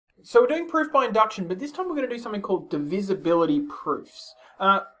So we're doing proof by induction, but this time we're going to do something called divisibility proofs.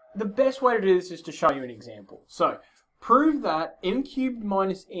 The best way to do this is to show you an example. So, prove that n cubed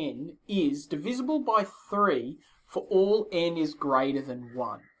minus n is divisible by 3 for all n is greater than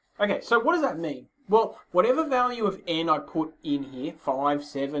 1. Okay, so what does that mean? Well, whatever value of n I put in here, 5,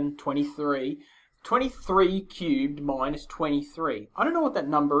 7, 23, 23 cubed minus 23. I don't know what that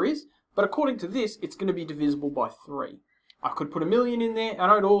number is, but according to this, it's going to be divisible by 3. I could put 1,000,000 in there,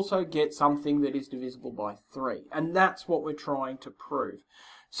 and I'd also get something that is divisible by 3. And that's what we're trying to prove.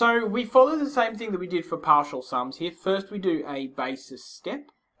 So we follow the same thing that we did for partial sums here. First we do a basis step.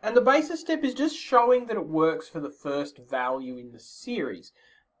 And the basis step is just showing that it works for the first value in the series.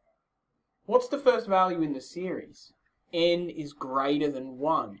 What's the first value in the series? N is greater than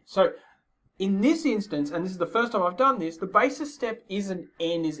 1. So in this instance, and this is the first time I've done this, the basis step isn't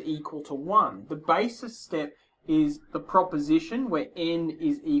n is equal to 1. The basis step is the proposition where n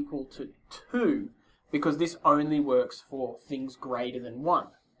is equal to 2, because this only works for things greater than 1.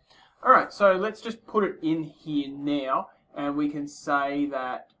 Alright, so let's just put it in here now, and we can say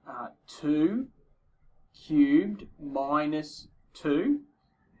that 2 cubed minus 2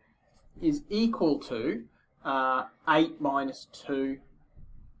 is equal to 8 minus 2,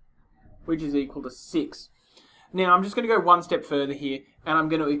 which is equal to 6. Now I'm just going to go one step further here, and I'm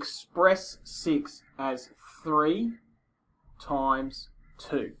going to express 6 as 3 times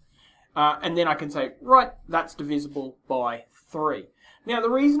 2. And then I can say, right, that's divisible by 3. Now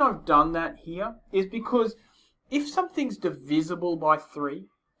the reason I've done that here is because if something's divisible by 3,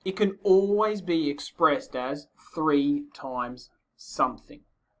 it can always be expressed as 3 times something.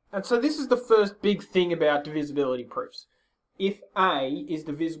 And so this is the first big thing about divisibility proofs. If A is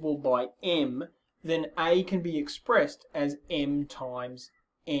divisible by M, then A can be expressed as M times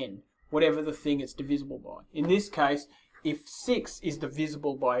N, whatever the thing it's divisible by. In this case, if 6 is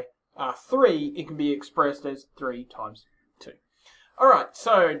divisible by 3, it can be expressed as 3 times 2. Alright,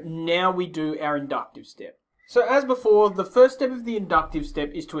 so now we do our inductive step. So as before, the first step of the inductive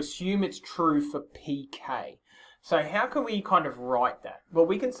step is to assume it's true for pk. So how can we kind of write that? Well,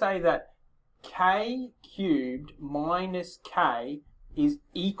 we can say that k cubed minus k is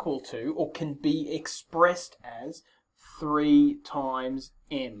equal to, or can be expressed as, 3 times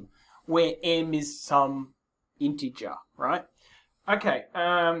m, where m is some integer, right? Okay,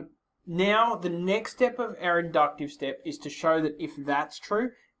 now the next step of our inductive step is to show that if that's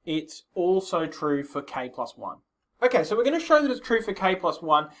true, it's also true for k plus 1. Okay, so we're going to show that it's true for k plus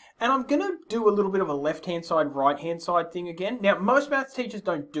 1, and I'm going to do a little bit of a left-hand side, right-hand side thing again. Now, most maths teachers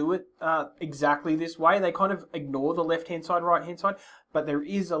don't do it exactly this way. They kind of ignore the left-hand side, right-hand side, but there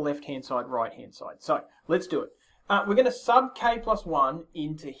is a left-hand side, right-hand side. So, let's do it. We're going to sub k plus 1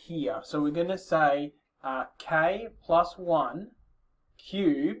 into here. So we're going to say k plus 1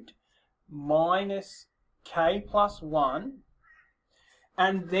 cubed minus k plus 1,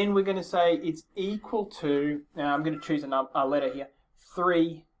 and then we're going to say it's equal to, now I'm going to choose a letter here,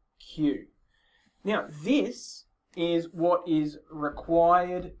 3q. Now this is what is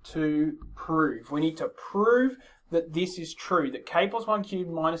required to prove. We need to prove that this is true, that k plus 1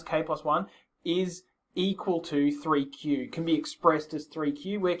 cubed minus k plus 1 is equal to 3q, can be expressed as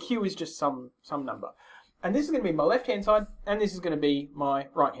 3q, where q is just some number. And this is going to be my left-hand side, and this is going to be my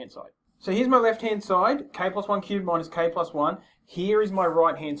right-hand side. So here's my left-hand side, k plus 1 cubed minus k plus 1. Here is my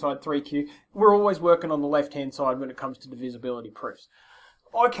right-hand side, 3q. We're always working on the left-hand side when it comes to divisibility proofs.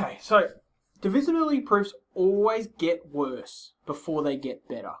 Okay, so divisibility proofs always get worse before they get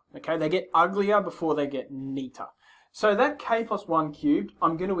better. Okay, they get uglier before they get neater. So that k plus 1 cubed,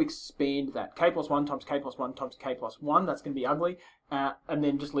 I'm going to expand that. K plus 1 times k plus 1 times k plus 1, that's going to be ugly. And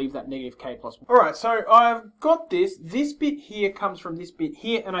then just leave that negative k plus 1. Alright, so I've got this. This bit here comes from this bit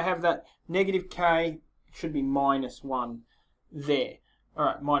here, and I have that negative k, should be minus 1 there.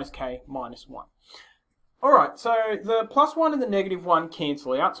 Alright, minus k minus 1. Alright, so the plus 1 and the negative 1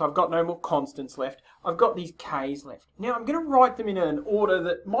 cancel out, so I've got no more constants left. I've got these k's left. Now I'm going to write them in an order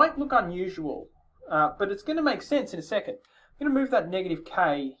that might look unusual, but it's going to make sense in a second. I'm going to move that negative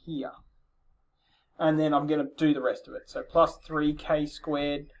k here, and then I'm going to do the rest of it. So plus 3k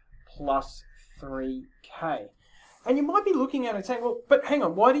squared plus 3k. And you might be looking at it and saying, well, but hang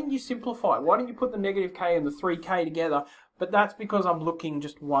on, why didn't you simplify? Why didn't you put the negative k and the 3k together? But that's because I'm looking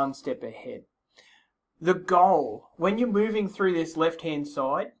just one step ahead. The goal, when you're moving through this left-hand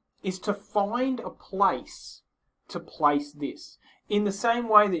side, is to find a place to place this. In the same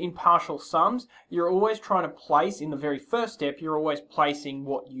way that in partial sums, you're always trying to place, in the very first step, you're always placing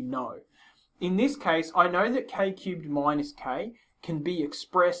what you know. In this case, I know that k cubed minus k can be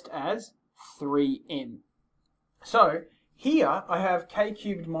expressed as 3m. So Here I have k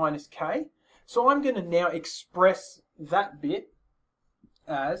cubed minus k, so I'm going to now express that bit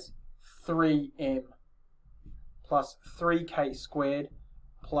as 3m plus 3k squared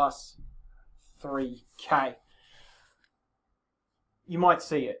plus 3k. You might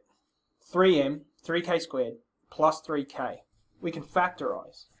see it. 3m, 3k squared plus 3k. We can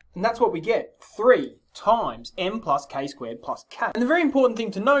factorize. And that's what we get. 3 times m plus k squared plus k. And the very important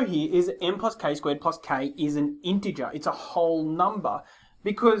thing to know here is that m plus k squared plus k is an integer. It's a whole number.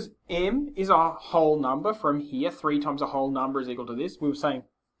 Because m is a whole number from here, 3 times a whole number is equal to this. We were saying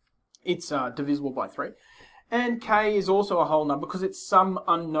it's divisible by 3. And k is also a whole number because it's some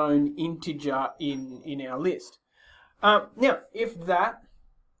unknown integer in our list. Now, if that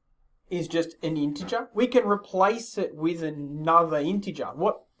is just an integer, we can replace it with another integer.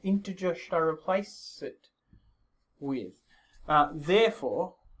 What integer should I replace it with?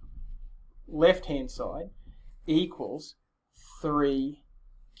 Therefore, left-hand side equals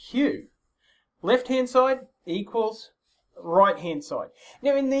 3q. Left-hand side equals right-hand side.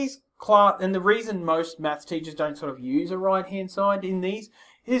 Now, in these class, and the reason most maths teachers don't sort of use a right-hand side in these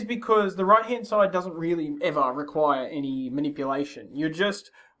is because the right-hand side doesn't really ever require any manipulation. You're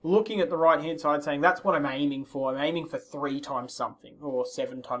just looking at the right-hand side saying, that's what I'm aiming for. I'm aiming for 3 times something, or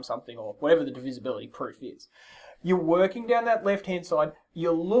 7 times something, or whatever the divisibility proof is. You're working down that left-hand side.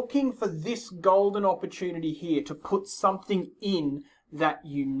 You're looking for this golden opportunity here to put something in that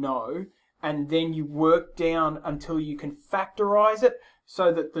you know, and then you work down until you can factorize it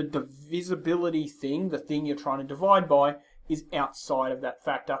so that the divisibility thing, the thing you're trying to divide by, is outside of that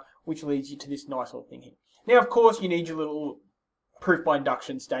factor, which leads you to this nice little thing here. Now, of course, you need your little proof by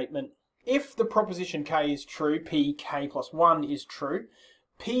induction statement. If the proposition k is true, p k plus 1 is true,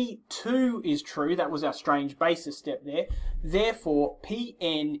 p2 is true, that was our strange basis step there, therefore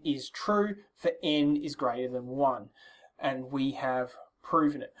pn is true for n is greater than 1. And we have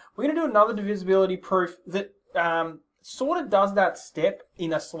proven it. We're going to do another divisibility proof that sort of does that step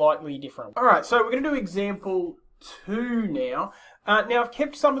in a slightly different way. Alright, so we're going to do example 2 now. Now I've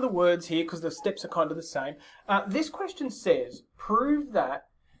kept some of the words here because the steps are kind of the same. This question says, prove that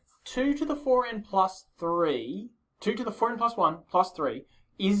 2 to the 4n plus 3, 2 to the 4n plus 1 plus 3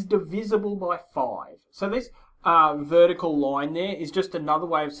 is divisible by 5. So this vertical line there is just another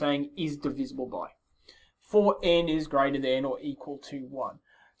way of saying is divisible by. For n is greater than or equal to 1.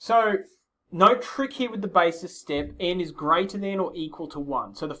 So no trick here with the basis step. N is greater than or equal to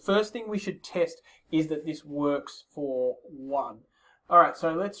 1. So the first thing we should test is that this works for 1. Alright,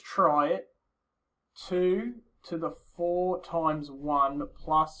 so let's try it. 2 to the 4 times 1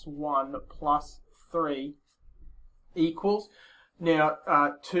 plus 1 plus 3 equals. Now,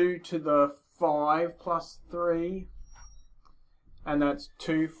 2 to the 5 plus 3, and that's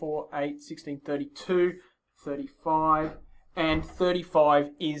 2, 4, 8, 16, 32, 35, and 35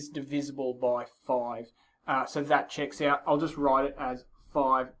 is divisible by 5. So that checks out. I'll just write it as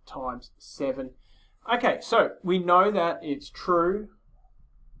 5 times 7. Okay, so we know that it's true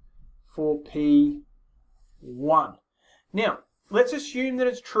for P1. Now, let's assume that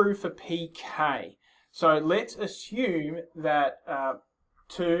it's true for PK. So let's assume that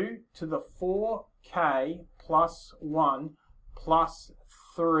 2 to the 4k plus 1 plus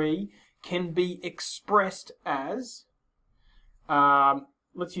 3 can be expressed as,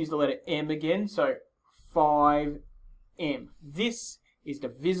 let's use the letter m again, so 5m. This is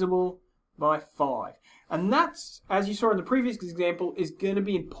divisible by 5. And that's, as you saw in the previous example, is going to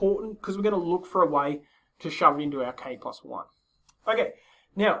be important because we're going to look for a way to shove it into our k plus 1. Okay,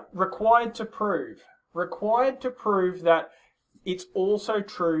 now, required to prove that it's also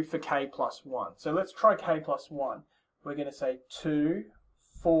true for k plus 1. So let's try k plus 1. We're going to say 2,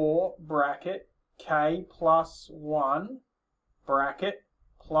 4, bracket, k plus 1, bracket,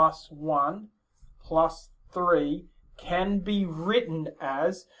 plus 1, plus 3 can be written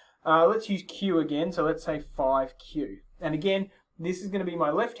as, let's use q again, so let's say 5q. And again, this is going to be my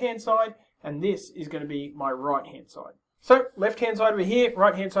left-hand side, and this is going to be my right-hand side. So, left-hand side over here,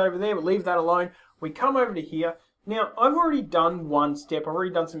 right-hand side over there, we'll leave that alone. We come over to here. Now, I've already done one step, I've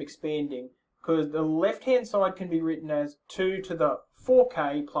already done some expanding, because the left-hand side can be written as 2 to the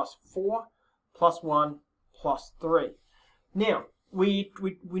 4k plus 4 plus 1 plus 3. Now, we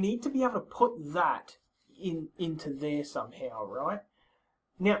need to be able to put that into there somehow, right?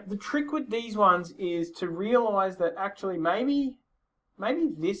 Now, the trick with these ones is to realize that actually maybe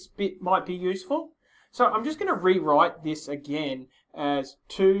this bit might be useful. So I'm just going to rewrite this again as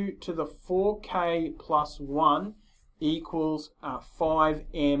 2 to the 4k plus 1 equals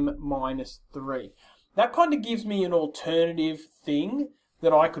 5m minus 3. That kind of gives me an alternative thing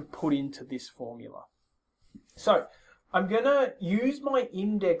that I could put into this formula. So I'm going to use my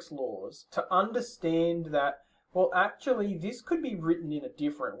index laws to understand that, well, actually, this could be written in a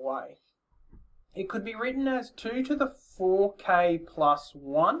different way. It could be written as 2 to the 4k plus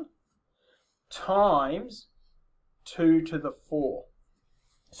 1 times 2 to the 4.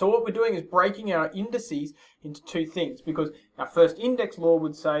 So what we're doing is breaking our indices into two things, because our first index law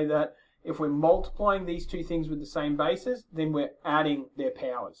would say that if we're multiplying these two things with the same bases, then we're adding their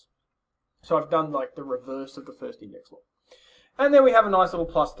powers. So I've done like the reverse of the first index law. And then we have a nice little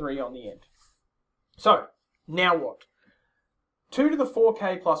plus 3 on the end. So, now what? 2 to the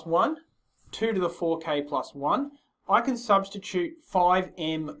 4k plus 1, 2 to the 4k plus 1. I can substitute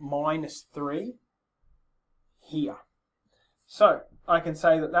 5m minus 3 here. So, I can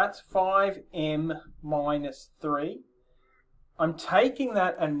say that that's 5m minus 3. I'm taking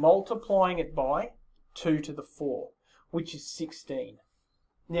that and multiplying it by 2 to the 4, which is 16.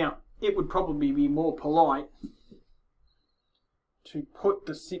 Now, it would probably be more polite to put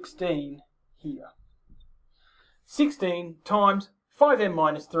the 16 here. 16 times 5m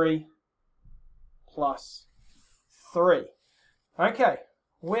minus 3 plus 3. Okay,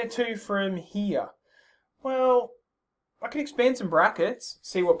 where to from here? Well, I can expand some brackets,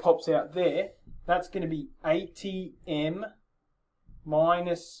 see what pops out there. That's going to be 80m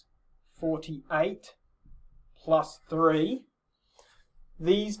minus 48 plus 3.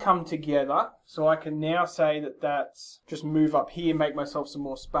 These come together, so I can now say that that's, just move up here, make myself some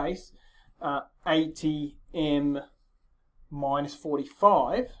more space, 80m minus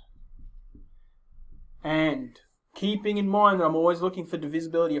 45. And keeping in mind that I'm always looking for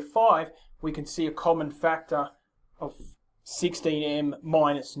divisibility of 5, we can see a common factor of 16m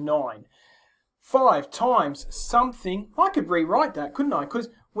minus 9. 5 times something, I could rewrite that, couldn't I? Because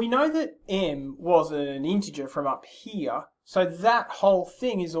we know that m was an integer from up here, so that whole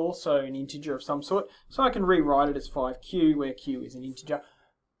thing is also an integer of some sort. So I can rewrite it as 5q, where q is an integer.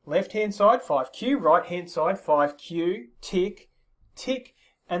 Left-hand side, 5q, right-hand side, 5q, tick, tick,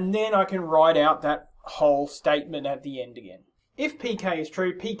 and then I can write out that whole statement at the end again. If pk is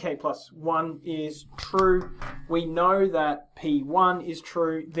true, pk plus 1 is true. We know that p1 is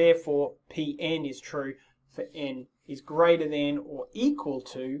true, therefore pn is true for n is greater than or equal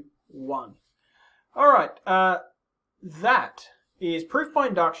to 1. Alright, that is proof by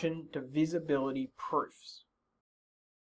induction divisibility proofs.